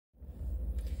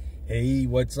Hey,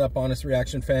 what's up, Honest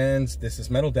Reaction fans? This is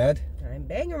MetalDAd. I'm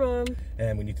Banger Mom.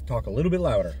 And we need to talk a little bit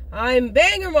louder. I'm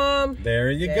Banger Mom. There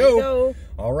you go.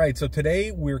 All right, so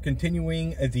today we're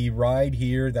continuing the ride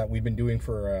here that we've been doing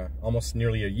for almost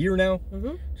nearly a year now.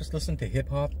 Just listen to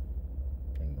hip-hop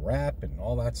and rap and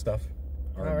all that stuff.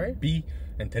 R&B.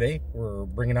 And today we're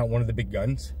bringing out one of the big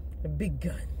guns. The big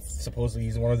guns. Supposedly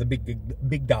he's one of the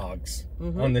big dogs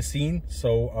on the scene.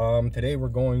 So today we're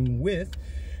going with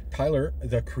Tyler,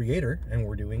 the Creator, and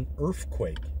we're doing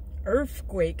Earfquake.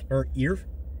 Earfquake. Or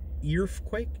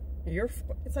Earfquake?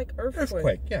 It's like Earfquake.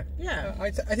 Earfquake, yeah. Yeah.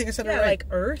 I think I said it right. Yeah, like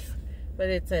Earth, but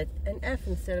it's an F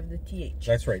instead of the TH.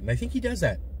 That's right. And I think he does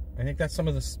that. I think that's some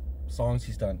of the songs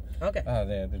he's done. Okay.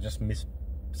 They're just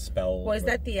misspelled. Well, is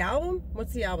that the album?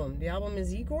 What's the album? The album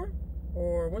is Igor?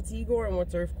 Or what's Igor and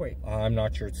what's Earfquake? I'm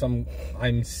not sure.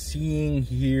 I'm seeing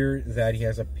here that he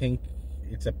has a pink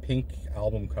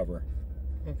album cover.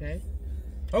 Okay.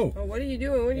 Oh, what are you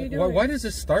doing? What are you doing? Why does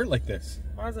this start like this?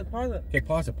 Pause it, pause it. Okay,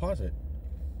 pause it.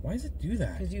 Why does it do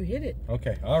that? Because you hit it.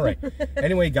 Okay, all right.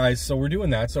 Anyway, guys, so we're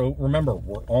doing that. So remember,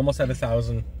 we're almost at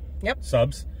 1,000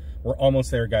 subs. We're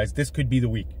almost there, guys. This could be the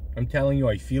week. I'm telling you,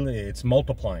 I feel it. It's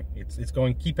multiplying. It's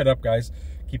going. Keep it up, guys.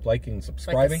 Keep liking and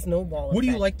subscribing. Like a snowball what do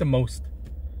you like the most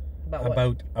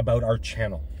about our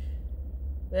channel?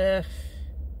 I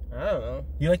don't know.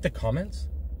 You like the comments?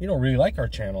 You don't really like our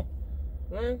channel.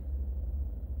 I'm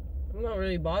not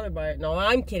really bothered by it. No,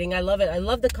 I'm kidding. I love it. I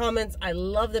love the comments. I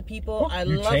love the people. I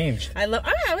changed. I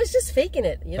was just faking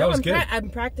it. You know, that was good. I'm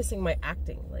practicing my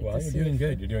acting. Like, well, you're doing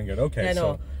good. You're doing good. Okay. Yeah,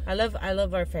 so I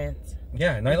love our fans.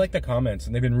 Yeah, and I like the comments,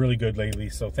 and they've been really good lately.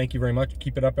 So thank you very much.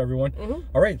 Keep it up, everyone.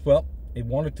 All right. Well, it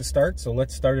wanted to start, so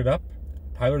let's start it up.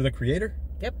 Tyler, the Creator.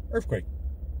 Yep. Earfquake.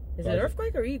 Is it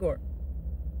Earfquake or Igor?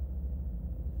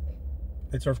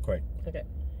 It's Earfquake. Okay.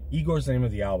 Igor's the name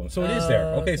of the album, so it is there.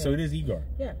 Okay, so it is Igor.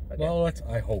 Yeah. Okay. Well,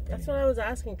 I hope. That's what I was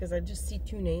asking, because I just see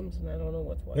two names and I don't know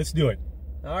what's what. Let's do it.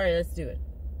 All right, let's do it.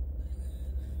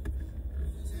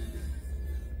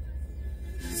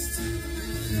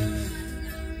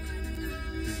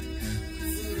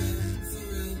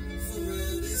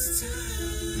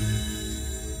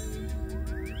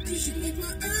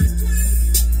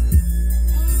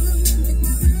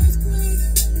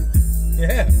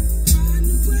 Yeah.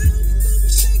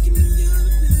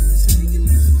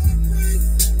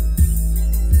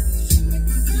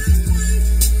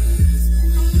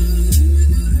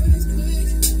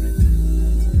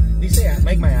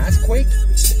 Make my ass quake?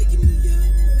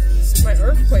 My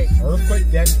Earfquake.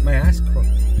 Earfquake, then my ass quake.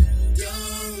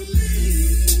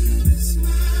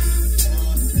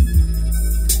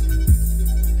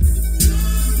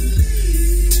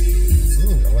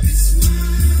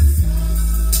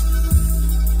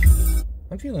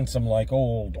 I'm feeling some like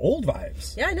old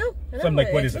vibes. Yeah, I know. Some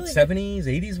like, what is it, 70s,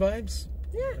 80s vibes?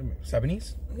 Yeah.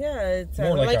 70s? Yeah, it's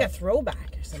more like a throwback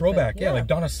or something. Throwback, yeah, like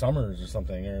Donna Summers or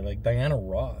something, or like Diana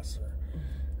Ross,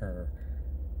 or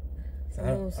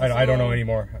I don't know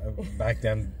anymore. Back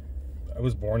then, I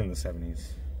was born in the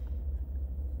 70s.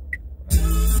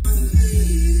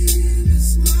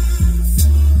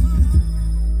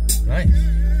 Nice.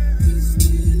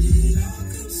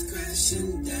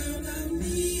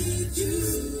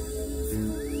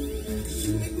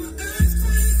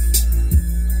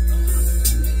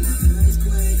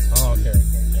 Oh, okay.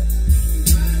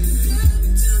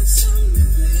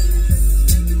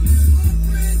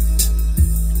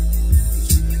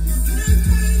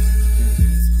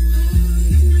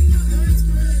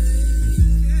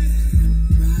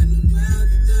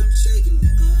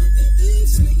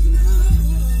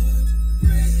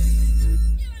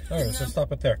 Alright, so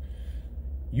stop it there.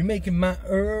 You making my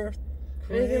earth.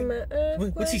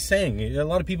 What's he saying? A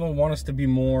lot of people want us to be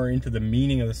more into the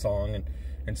meaning of the song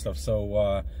and stuff.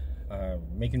 So,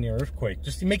 making the earthquake.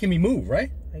 Just making me move,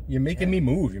 right? You're making me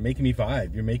move. You're making me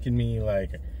vibe. You're making me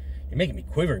like. You're making me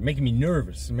quiver. You're making me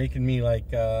nervous. You're making me like.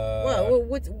 Well,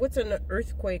 what's an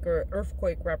earthquake or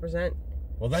earthquake represent?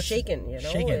 Well, that's shaking. You know,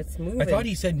 shaking. It's moving. I thought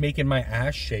he said making my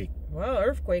ass shake. Well,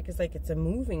 earthquake is like it's a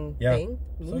moving thing.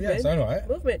 Movement. So yes, I know.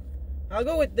 Movement. I'll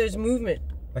go with there's movement.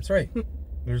 That's right.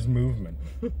 There's movement.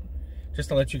 Just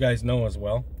to let you guys know as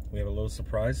well, we have a little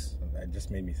surprise. That just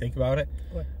made me think about it.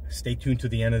 What? Stay tuned to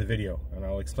the end of the video, and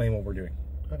I'll explain what we're doing.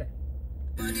 Okay.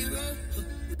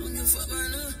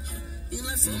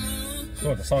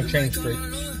 Oh, the song changed straight.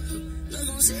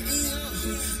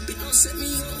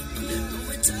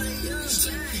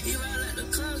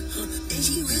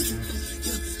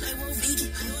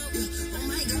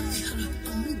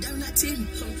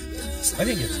 I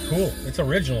think it's cool. It's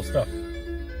original stuff.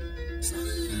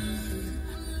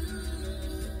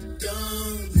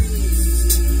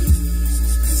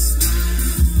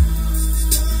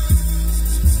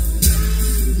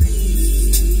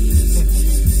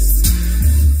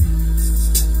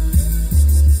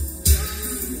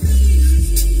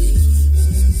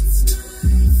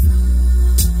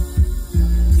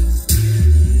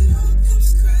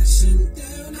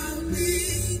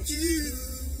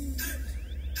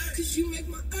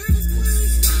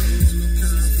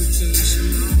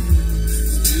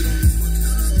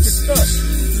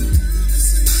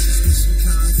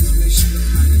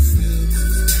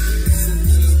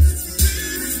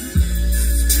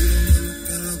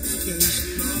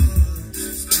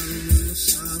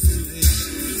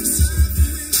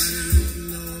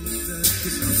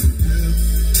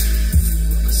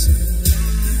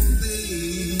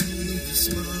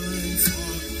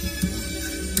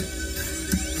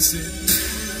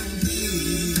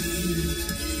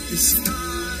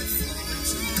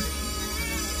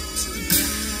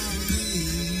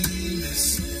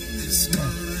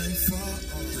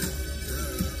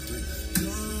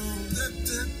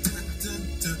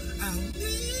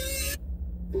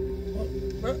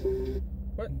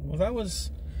 Well, that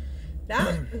was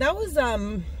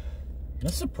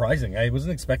that's surprising. I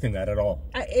wasn't expecting that at all.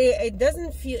 It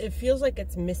doesn't feel. It feels like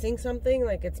it's missing something.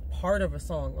 Like it's part of a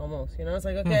song almost. You know, it's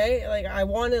like okay, like I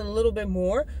wanted a little bit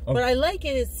more, but I like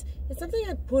it. It's something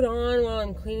I put on while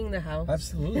I'm cleaning the house.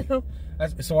 Absolutely. You know?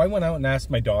 So I went out and asked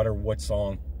my daughter what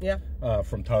song. Yeah.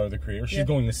 From Tyler the Creator. She's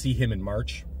going to see him in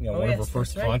March. You know, one of her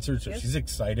first concerts. So she's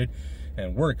excited,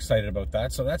 and we're excited about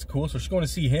that. So that's cool. So she's going to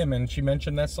see him, and she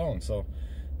mentioned that song. So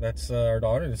that's our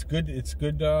daughter. It's good. It's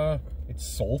good. It's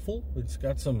soulful. It's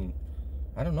got some.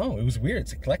 I don't know. It was weird.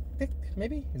 It's eclectic.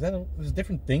 Maybe is that? There's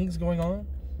different things going on.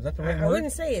 Is that the right word? I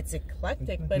wouldn't say it's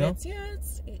eclectic, but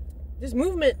there's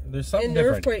movement. There's something in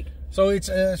different. Earfquake. So it's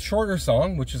a shorter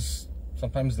song, which is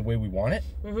sometimes the way we want it.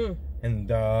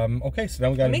 And okay, so now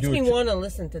we got to do it. It makes me want to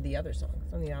listen to the other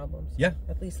songs on the albums. Yeah,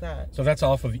 at least that. So that's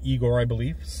off of Igor, I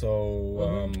believe.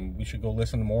 So we should go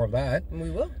listen to more of that. We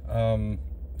will.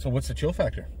 So what's the chill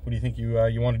factor? What do you think you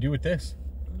want to do with this?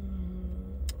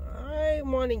 I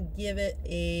want to give it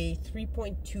a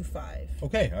 3.25.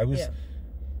 Okay,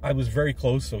 I was very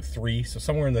close, so 3, so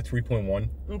somewhere in the 3.1.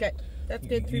 Okay, that's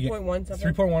good. 3.1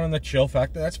 something. 3.1 on the chill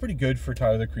factor. That's pretty good for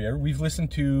Tyler the Creator. We've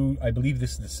listened to, I believe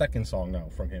this is the second song now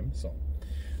from him. So,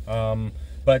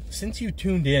 but since you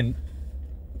tuned in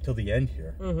till the end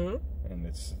here, and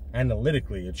it's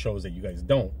analytically it shows that you guys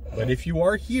don't. But if you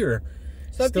are here.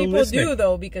 Some people do,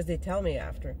 though, because they tell me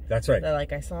after. That's right. They're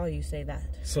like, I saw you say that.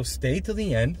 So stay to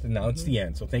the end. And now it's the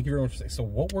end. So thank you very much for staying. So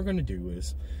what we're going to do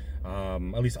is,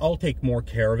 at least I'll take more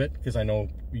care of it, because I know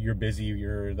you're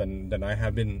busier than I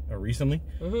have been recently.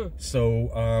 So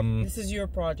this is your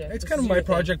project. It's kind of my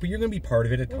project, but you're going to be part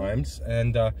of it at times.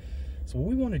 And so what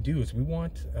we want to do is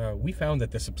we found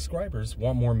that the subscribers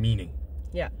want more meaning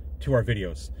to our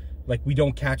videos. Like, we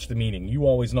don't catch the meaning. You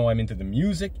always know I'm into the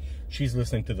music. She's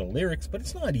listening to the lyrics, but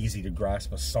it's not easy to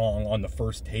grasp a song on the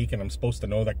first take, and I'm supposed to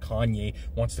know that Kanye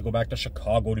wants to go back to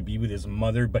Chicago to be with his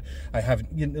mother, but I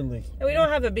haven't, and we don't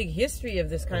have a big history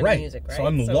of this kind of music, right? So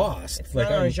I'm lost. It's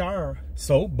like, not our genre.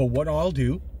 So, but what I'll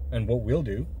do, and what we'll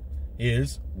do,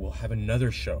 is we'll have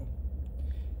another show.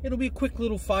 It'll be a quick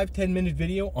little 5-10 minute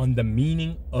video on the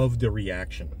meaning of the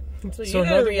reaction. So you're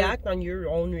going to react on your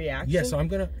own reaction? Yeah, so I'm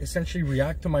going to essentially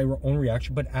react to my own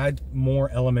reaction, but add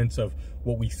more elements of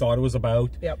what we thought it was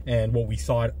about and what we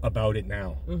thought about it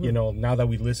now. You know, now that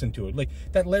we listened to it. Like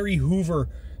that Larry Hoover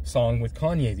song with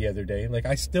Kanye the other day. Like,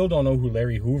 I still don't know who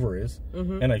Larry Hoover is,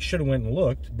 and I should have went and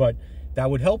looked, but that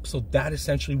would help. So that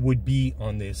essentially would be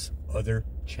on this other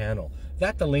channel.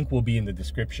 The link will be in the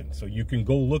description, so you can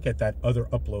go look at that other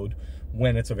upload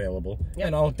when it's available,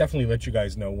 and I'll definitely let you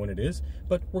guys know when it is.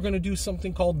 But we're going to do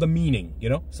something called the meaning, you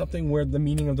know, something where the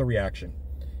meaning of the reaction,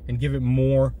 and give it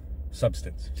more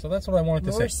substance. So that's what I wanted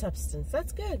to say. More substance.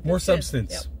 That's good. More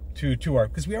substance to our,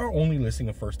 because we are only listening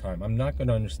a first time. I'm not going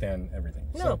to understand everything.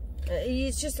 No, so,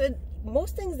 it's just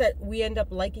most things that we end up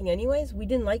liking anyways, we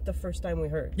didn't like the first time we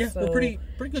heard. Yeah, so, we're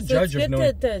pretty good judge of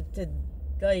knowing. To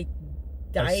like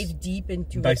dive deep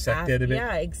into dissect it a bit.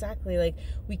 Yeah, exactly. Like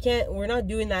we're not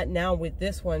doing that now with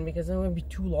this one, because it would be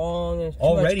too long and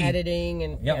too much editing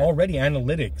and already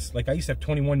analytics. Like, I used to have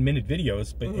 21-minute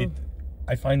videos, but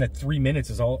I find that 3 minutes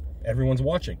is all everyone's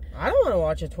watching. I don't want to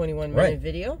watch a 21-minute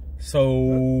video. So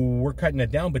we're cutting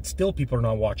it down, but still people are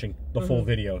not watching the full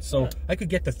video. So I could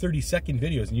get the 30-second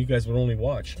videos, and you guys would only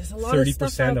watch 30%. There's a lot of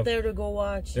stuff out there to go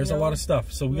watch. There's a lot of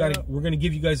stuff. So we're going to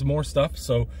give you guys more stuff.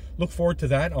 So look forward to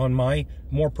that on my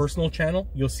more personal channel.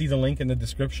 You'll see the link in the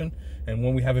description. And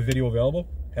when we have a video available,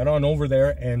 head on over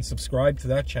there and subscribe to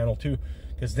that channel too,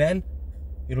 because then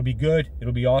it'll be good.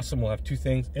 It'll be awesome. We'll have 2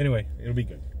 things. Anyway, it'll be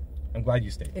good. I'm glad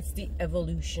you stayed. It's the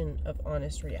evolution of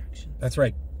honest reaction. That's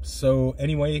right. So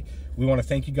anyway, we want to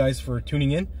thank you guys for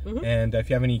tuning in. And if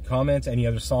you have any comments, any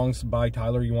other songs by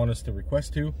Tyler you want us to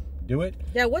request to, do it.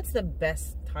 Yeah, what's the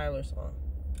best Tyler song?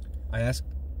 I asked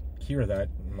Kira that,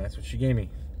 and that's what she gave me.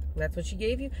 That's what she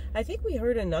gave you? I think we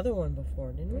heard another one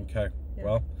before, didn't we? Okay. Yeah.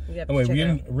 Well, anyway,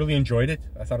 we really enjoyed it.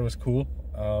 I thought it was cool,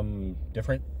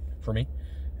 different for me.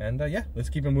 And yeah, let's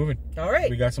keep it moving. All right.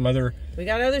 We got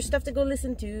other stuff to go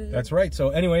listen to. That's right. So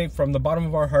anyway, from the bottom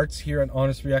of our hearts here at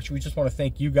Honest Reaction, we just want to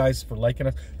thank you guys for liking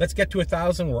us. Let's get to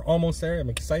 1,000. We're almost there.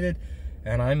 I'm excited.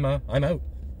 And I'm out.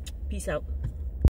 Peace out.